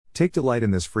Take delight in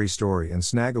this free story and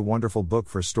snag a wonderful book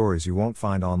for stories you won't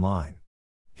find online.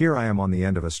 Here I am on the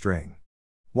end of a string.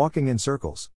 Walking in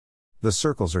circles. The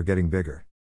circles are getting bigger.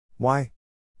 Why?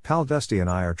 Pal Dusty and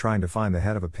I are trying to find the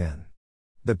head of a pin.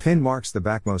 The pin marks the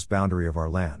backmost boundary of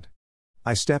our land.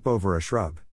 I step over a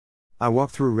shrub. I walk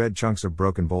through red chunks of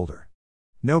broken boulder.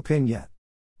 No pin yet.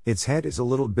 Its head is a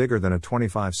little bigger than a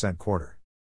 25-cent quarter.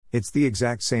 It's the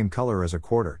exact same color as a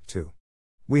quarter, too.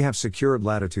 We have secured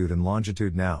latitude and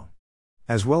longitude now,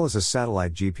 as well as a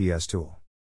satellite GPS tool.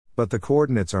 But the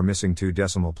coordinates are missing 2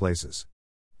 decimal places.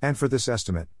 And for this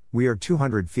estimate, we are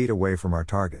 200 feet away from our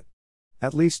target.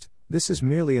 At least, this is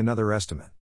merely another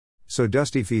estimate. So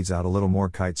Dusty feeds out a little more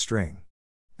kite string.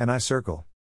 And I circle.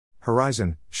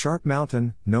 Horizon, sharp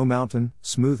mountain, no mountain,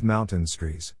 smooth mountains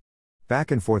trees.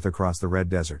 Back and forth across the red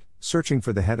desert, searching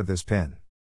for the head of this pin.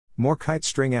 More kite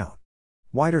string out.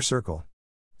 Wider circle.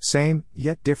 Same,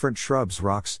 yet different shrubs,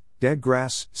 rocks, dead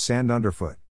grass, sand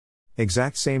underfoot.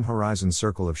 Exact same horizon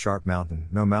circle of sharp mountain,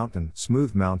 no mountain,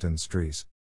 smooth mountains, trees.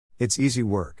 It's easy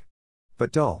work.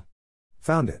 But dull.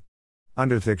 Found it.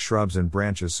 Under thick shrubs and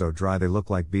branches so dry they look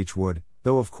like beech wood,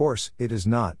 though of course, it is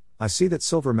not. I see that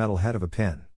silver metal head of a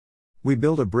pin. We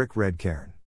build a brick red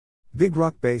cairn. Big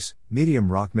rock base,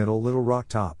 medium rock middle, little rock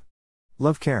top.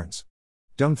 Love cairns.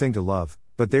 Dumb thing to love,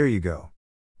 but there you go.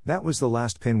 That was the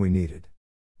last pin we needed.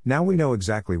 Now we know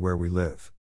exactly where we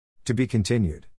live. To be continued.